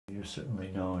you're certainly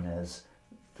known as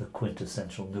the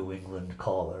quintessential New England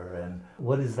caller. And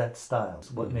what is that style?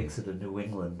 What makes it a New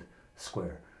England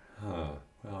square? Well,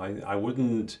 I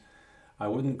wouldn't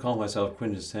call myself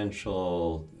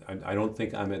quintessential. I don't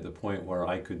think I'm at the point where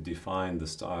I could define the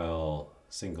style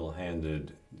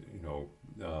single-handed. You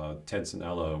know, Ted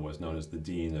Sanella was known as the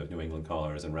dean of New England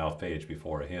callers, and Ralph Page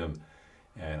before him.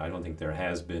 And I don't think there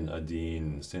has been a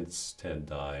dean since Ted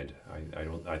died.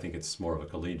 I think it's more of a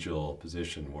collegial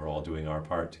position. We're all doing our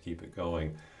part to keep it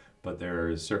going, but there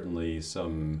are certainly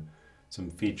some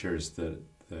features that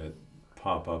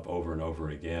pop up over and over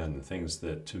again, things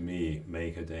that to me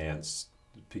make a dance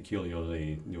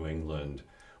peculiarly New England.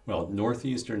 Well,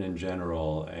 Northeastern in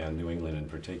general and New England in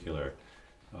particular.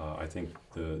 I think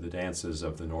the dances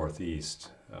of the Northeast,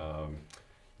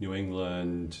 New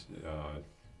England,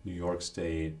 New York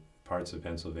State, parts of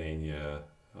Pennsylvania,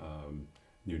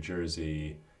 New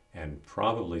Jersey, and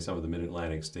probably some of the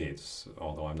Mid-Atlantic states,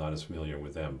 although I'm not as familiar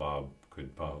with them. Bob could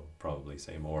probably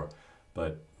say more.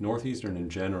 But Northeastern in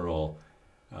general,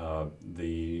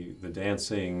 the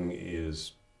dancing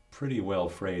is pretty well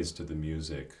phrased to the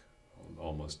music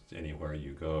almost anywhere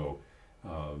you go.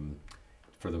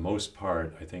 For the most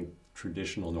part, I think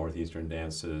traditional Northeastern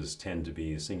dances tend to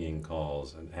be singing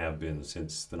calls and have been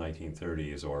since the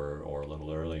 1930s or a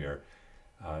little earlier.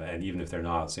 And even if they're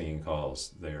not singing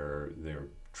calls, they're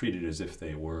treated as if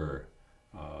they were.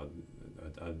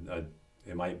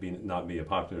 It might not be a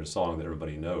popular song that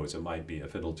everybody knows. It might be a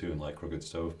fiddle tune like Crooked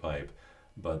Stovepipe,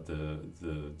 but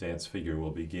the dance figure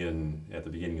will begin at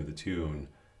the beginning of the tune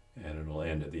and it will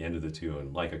end at the end of the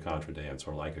tune, like a contra dance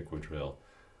or like a quadrille.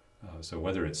 So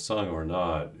whether it's sung or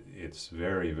not, it's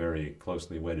very, very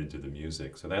closely wedded to the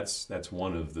music. So that's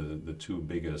one of the two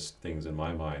biggest things in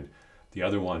my mind. The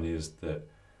other one is that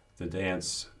the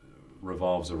dance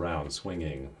revolves around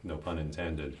swinging, no pun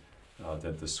intended,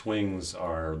 that the swings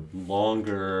are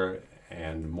longer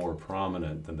and more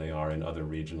prominent than they are in other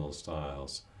regional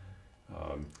styles.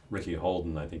 Ricky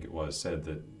Holden, I think it was, said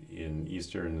that in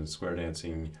Eastern square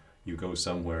dancing, you go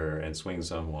somewhere and swing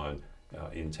someone.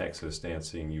 In Texas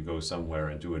dancing, you go somewhere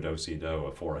and do a do-si-do,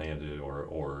 a four-handed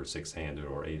or six-handed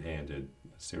or eight-handed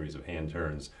series of hand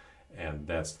turns, and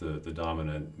that's the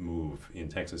dominant move in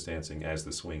Texas dancing, as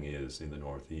the swing is in the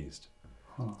Northeast.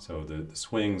 Huh. So the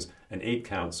swings, an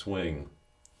 8-count swing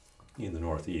in the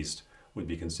Northeast would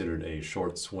be considered a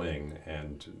short swing,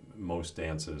 and most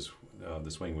dances,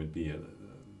 the swing would be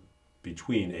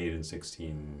between 8 and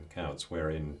 16 counts, where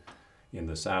in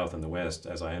the South and the West,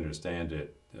 as I understand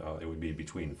it, it would be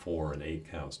between 4 and 8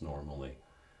 counts normally.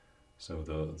 So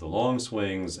the long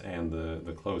swings and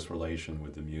the close relation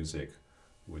with the music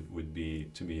would be,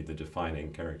 to me, the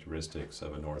defining characteristics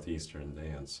of a Northeastern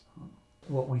dance.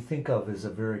 What we think of as a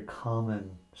very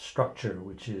common structure,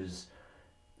 which is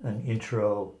an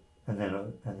intro and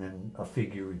then a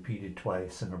figure repeated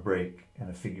twice and a break and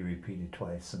a figure repeated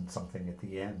twice and something at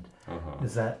the end.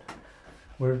 Is that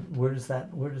where does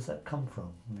that come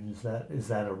from? I mean, is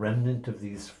that a remnant of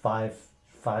these five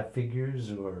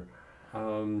figures, or?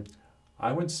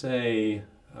 I would say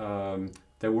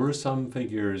there were some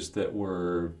figures that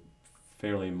were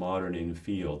fairly modern in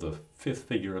feel. The fifth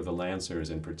figure of the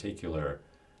Lancers in particular,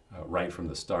 right from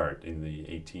the start in the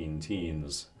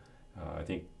 18-teens. I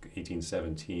think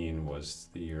 1817 was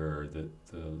the year that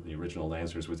the original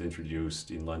Lancers was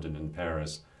introduced in London and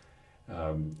Paris.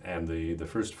 And the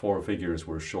first 4 figures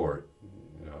were short,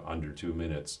 under 2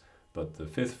 minutes, but the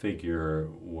fifth figure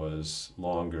was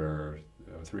longer,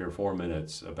 3 or 4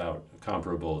 minutes, about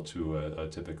comparable to a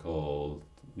typical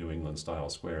New England style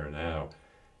square now.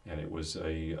 And it was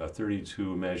a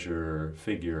 32 measure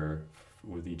figure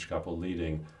with each couple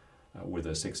leading, with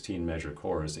a 16 measure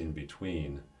chorus in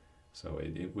between. So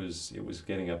it was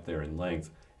getting up there in length.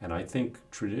 And I think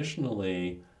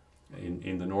traditionally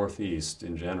in the Northeast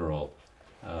in general,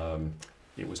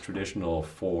 it was traditional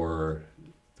for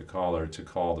the caller to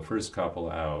call the first couple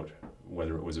out,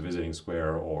 whether it was a visiting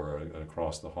square or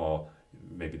across the hall.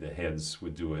 Maybe the heads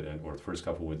would do it, or the first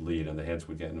couple would lead and the heads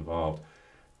would get involved.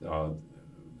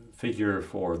 Figure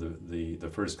for the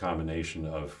first combination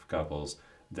of couples,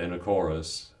 then a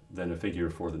chorus, then a figure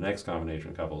for the next combination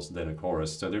of couples, then a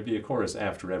chorus. So there'd be a chorus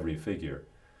after every figure.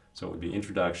 So it would be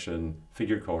introduction,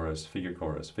 figure chorus, figure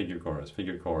chorus, figure chorus,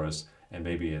 figure chorus, and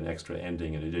maybe an extra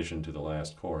ending in addition to the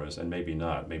last chorus, and maybe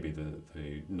not. Maybe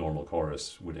the normal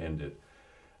chorus would end it.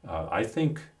 I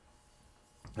think,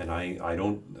 and I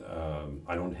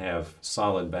don't have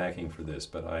solid backing for this,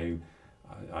 but I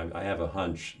have a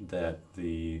hunch that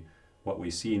what we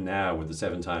see now with the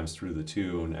 7 times through the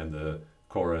tune and the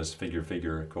chorus, figure,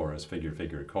 figure, chorus, figure,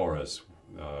 figure, chorus,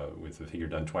 with the figure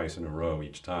done twice in a row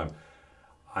each time.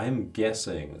 I'm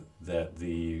guessing that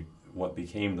what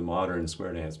became the modern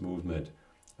square dance movement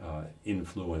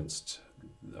influenced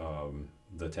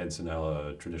the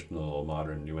tensionella, traditional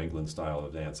modern New England style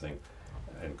of dancing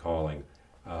and calling.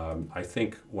 I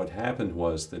think what happened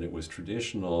was that it was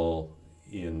traditional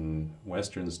in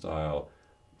Western style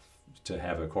to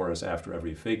have a chorus after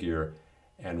every figure,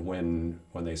 and when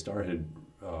they started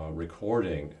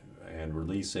recording and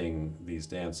releasing these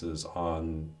dances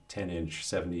on 10-inch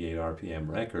 78 RPM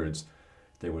records,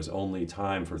 there was only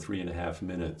time for 3.5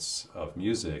 minutes of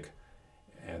music,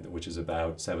 which is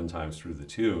about 7 times through the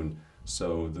tune.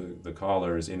 So the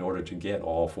callers, in order to get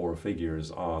all 4 figures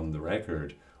on the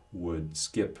record, would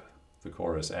skip the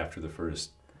chorus after the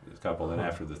first couple and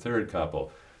after the third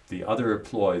couple. The other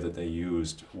ploy that they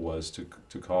used was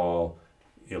to call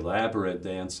elaborate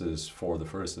dances for the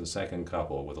first and second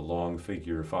couple with a long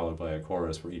figure followed by a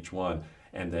chorus for each one,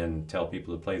 and then tell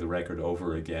people to play the record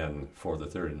over again for the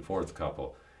third and fourth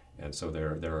couple. And so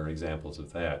there are examples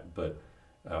of that. But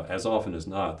as often as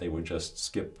not, they would just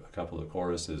skip a couple of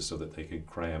choruses so that they could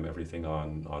cram everything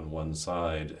on one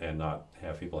side and not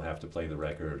have people have to play the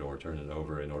record or turn it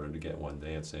over in order to get one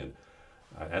dance in.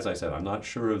 As I said, I'm not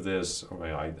sure of this.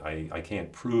 I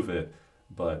can't prove it,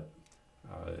 but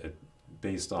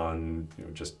based on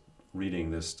just reading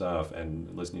this stuff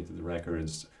and listening to the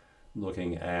records,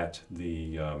 looking at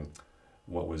the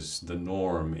what was the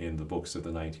norm in the books of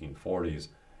the 1940s,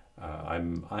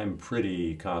 I'm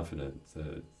pretty confident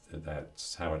that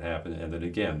that's how it happened, and that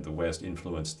again the West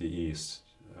influenced the East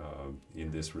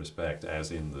in this respect,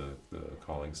 as in the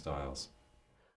calling styles.